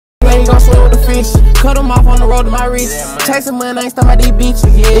fish. Cut him off on the road to my wrist. Chasing money, I ain't stuck by these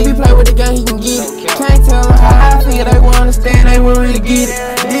bitches. If he play with the gun, he can get it. Can't tell them how I feel, they won't understand, they won't really get it.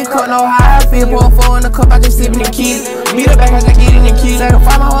 This cup know how I feel, pour 4 in the cup, I just sippin' and kill it. Beat her back, I just get in and kill it.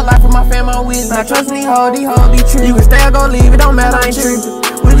 Sacrifice my whole life for my family, I'm with it. Not trusting these hoes be true. You can stay or go leave, it don't matter, I ain't trippin'.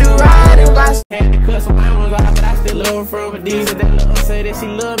 Would you ride and watch? Had to cut some animals off, but I still love her from a diesel. That little say that she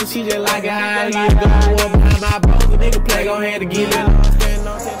love me, she just like it how I live. Go war behind my bones, the nigga play, gon' have to get it.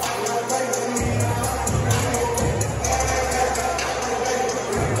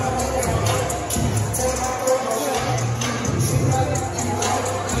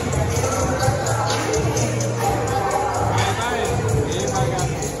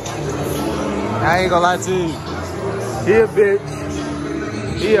 I ain't gonna lie to you. He a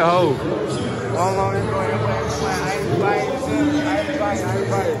bitch. He a hoe.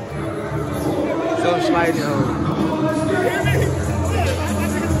 So sliding hoe.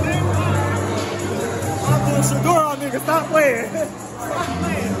 I'm doing Shadora, nigga. Stop playing.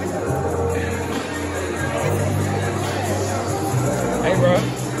 Hey, bro.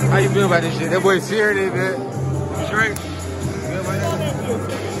 How you feel about this shit? That boy serious, man. Straight.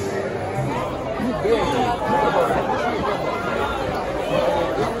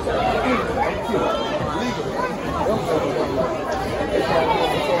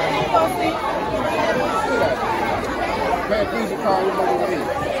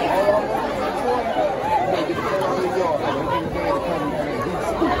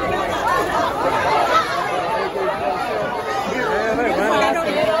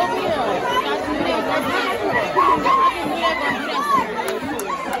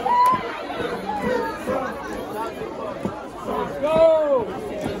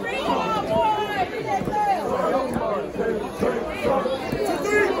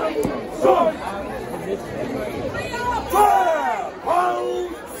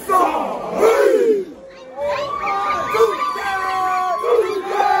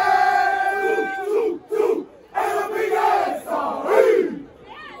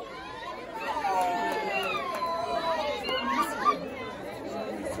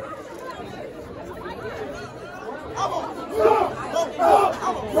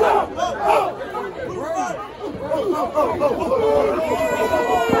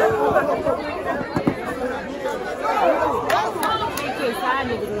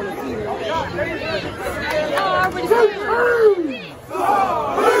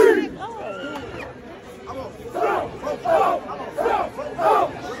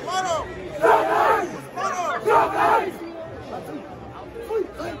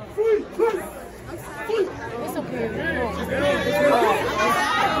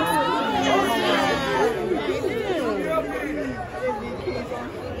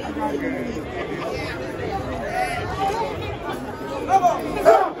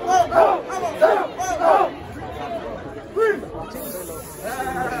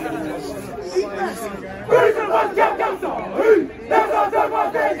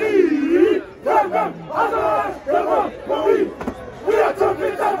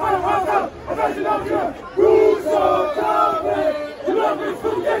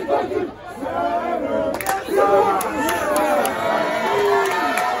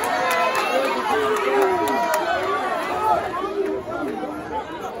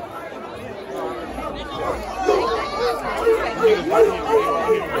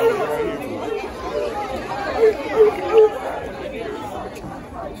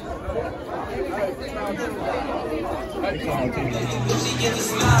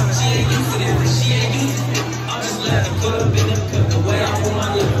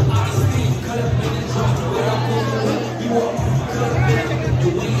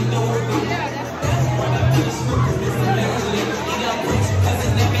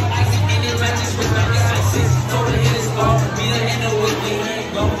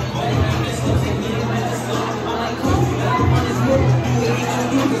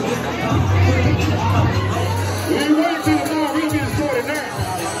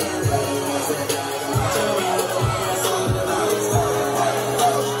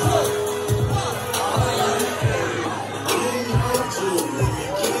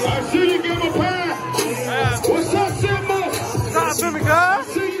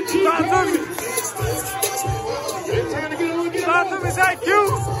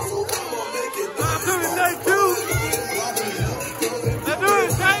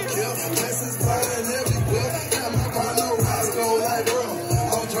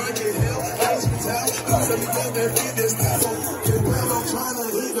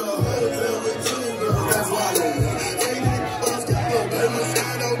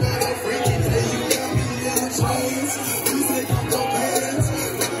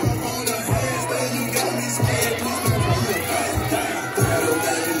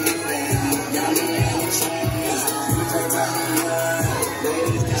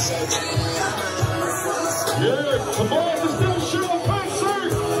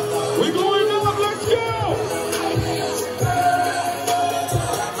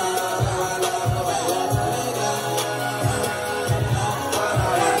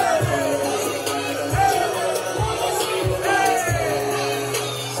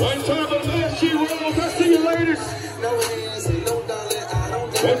 One time for the last sheet rolls. I see you ladies.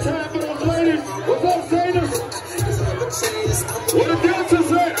 One time for those ladies. What's up, Sailors? Where the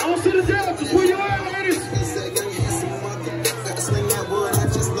dancers at? I don't see the dancers. Where you at, ladies?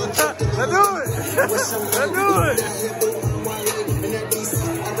 Let's do it. Let's do it.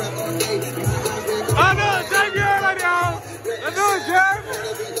 Oh no, thank you, everybody, y'all. Let's do it, Jeff.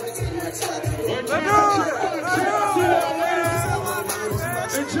 Let's do it. Let's do it.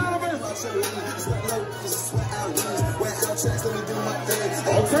 And gentlemen.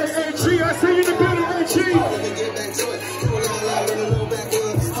 Okay, AG, I see you in the building, AG.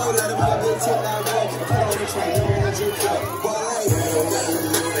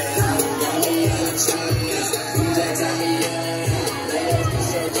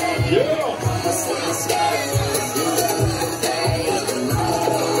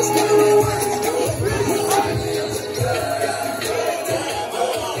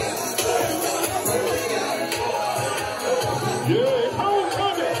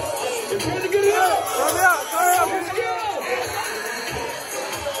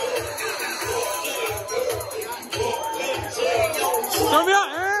 Come here,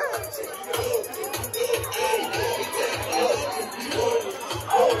 eh?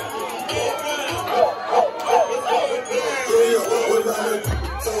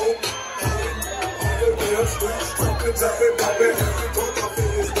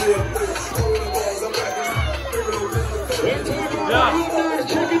 Yeah.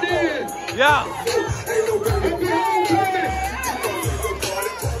 Yeah.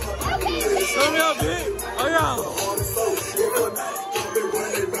 Come here, bitch. Oh, yeah.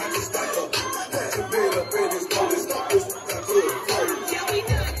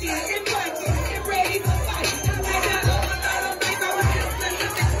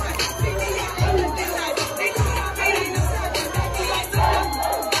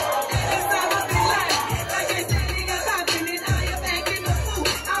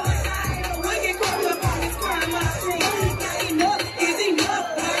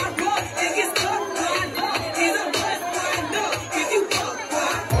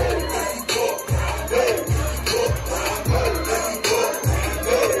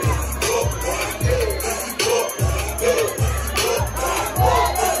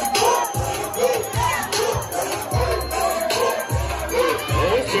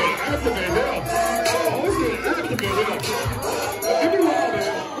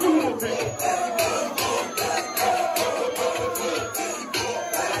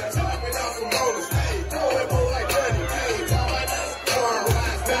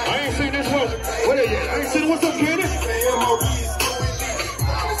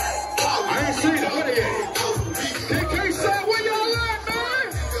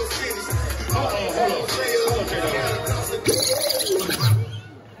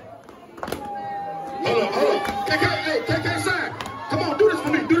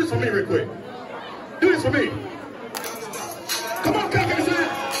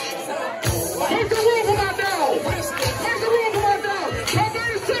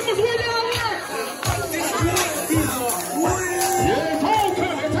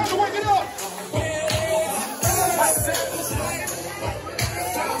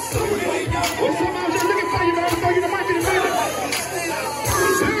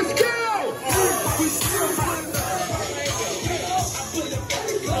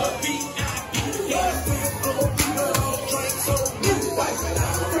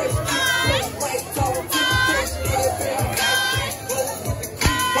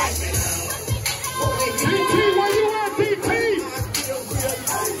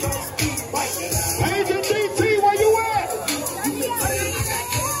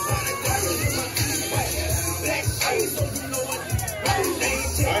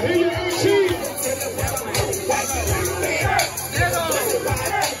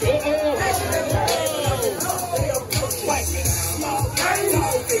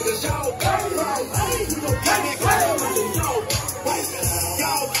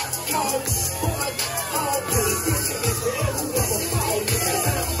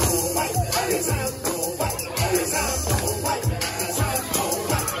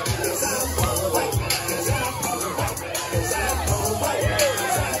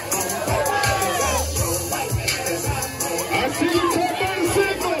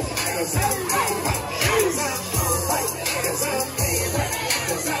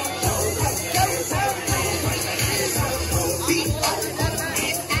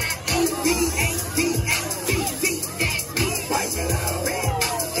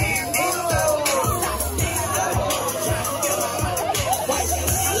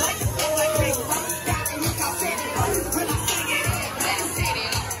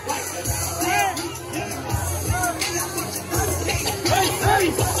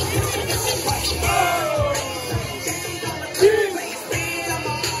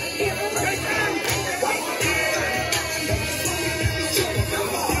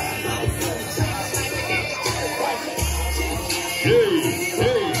 Let's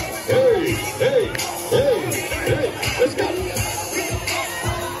go.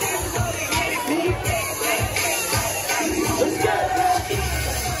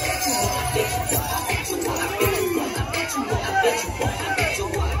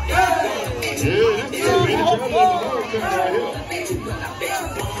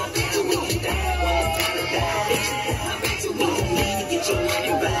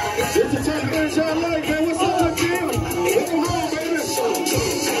 It's a time to finish our life, man. What's up with you? Welcome home, baby.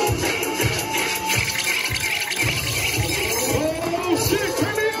 Oh, shit,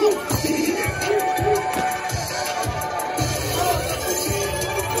 turn me up.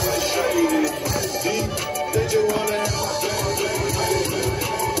 Did you want to have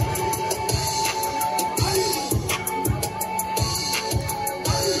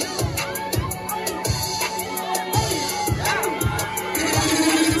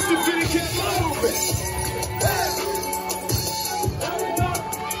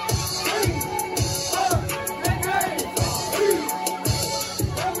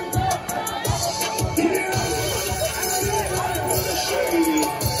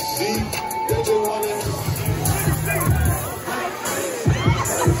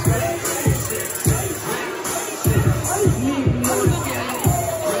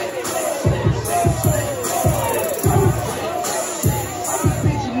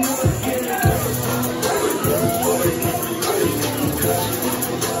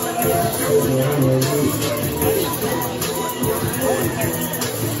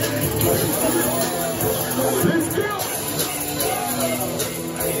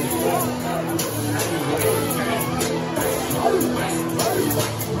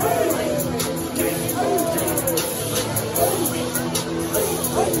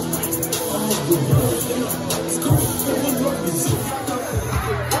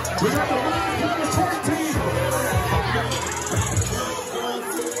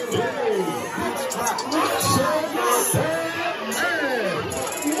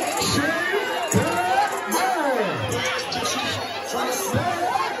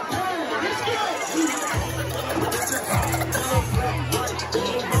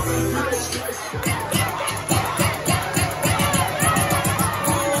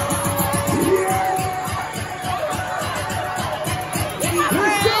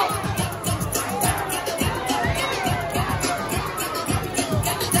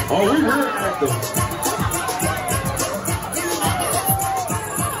Oh, we were active.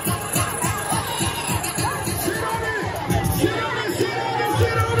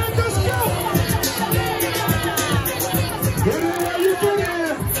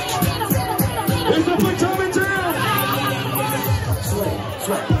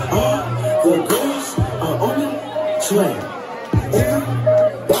 The girls are on the train.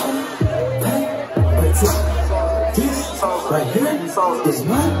 Everybody pay attention. This right here is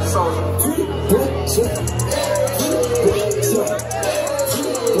my good check.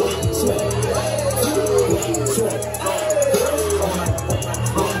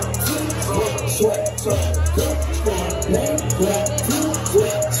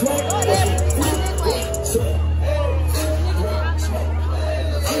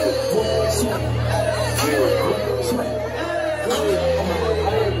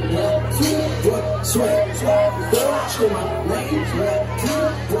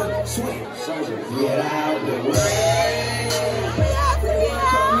 Get out the way.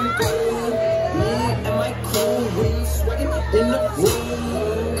 Me and my crew, we sweating in the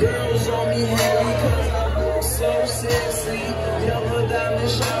room. Girls on me heavy cause I look so sexy. Double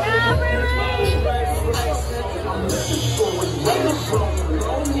diamond shower, clothes right flexing. I'm looking for a yellow room,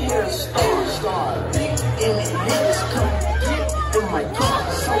 long hair star. Big in the hands, come get in my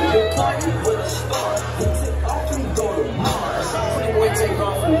car. So we're party with a star. We take off and go to Mars. We take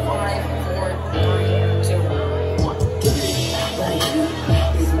off and find 4, 3, 2, 1.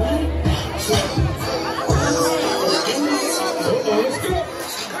 Let's go.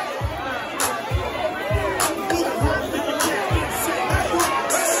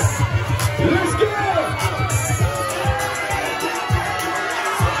 Let's go.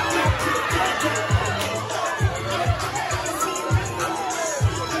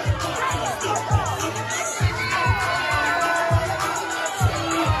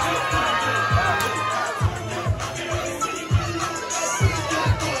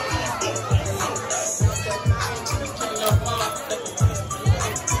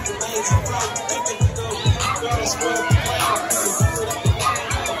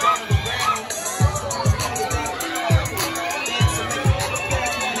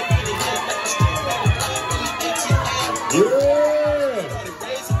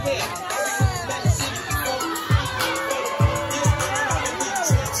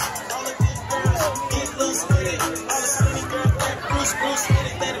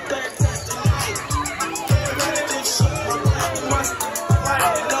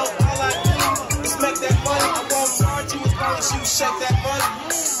 shake that money.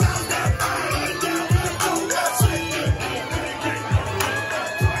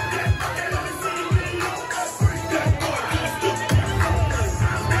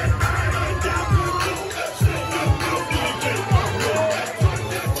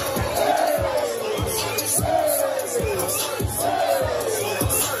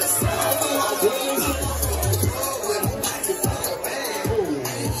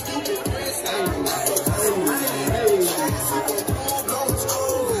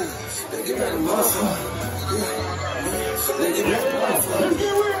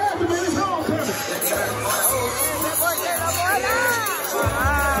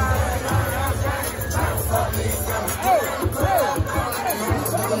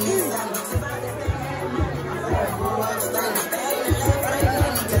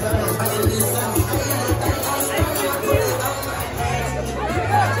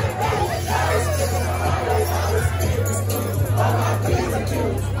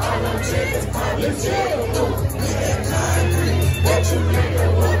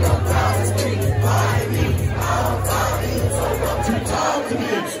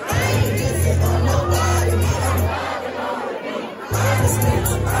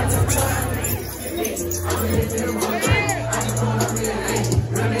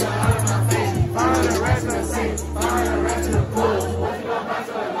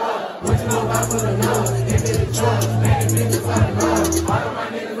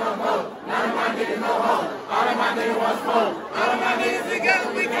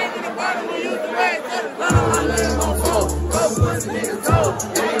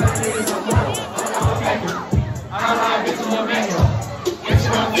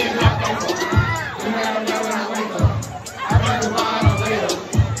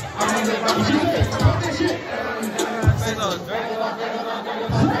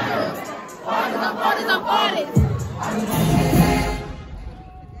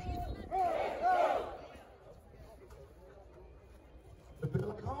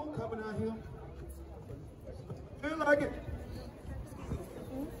 Coming out here. Feel like it.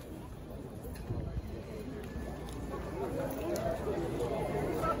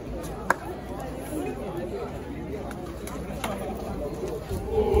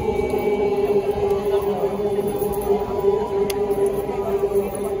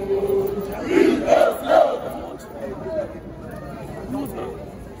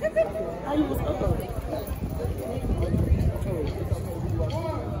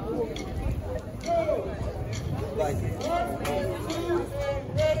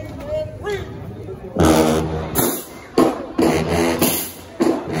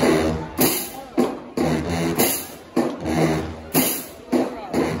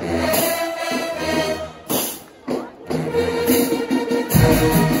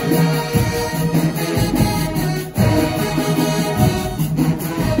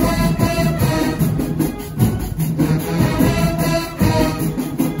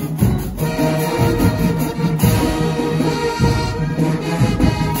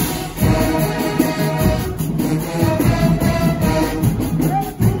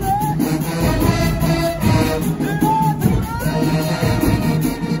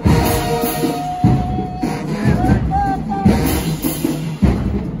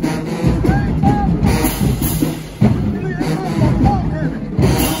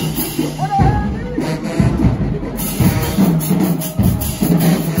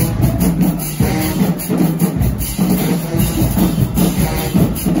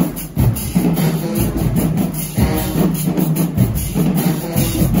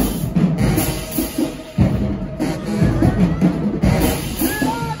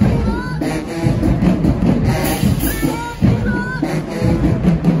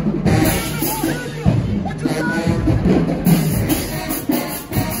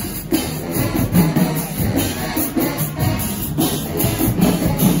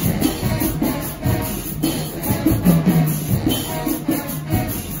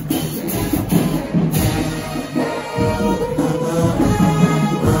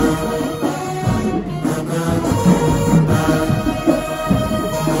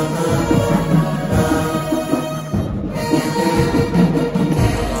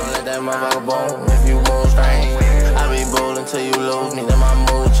 If you move strange, I be bowling till you lose me, then my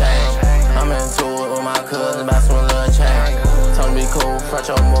mood change. I'm into it with my cousin, about some little change. Told me be cool, front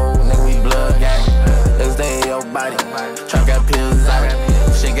your move, nigga, we blood gang. Niggas stay in your body, trap got pills out.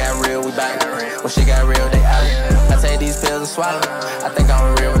 When shit got real, we back. When shit got real, they out. I take these pills and swallow, I think I'm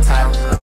a real retarded.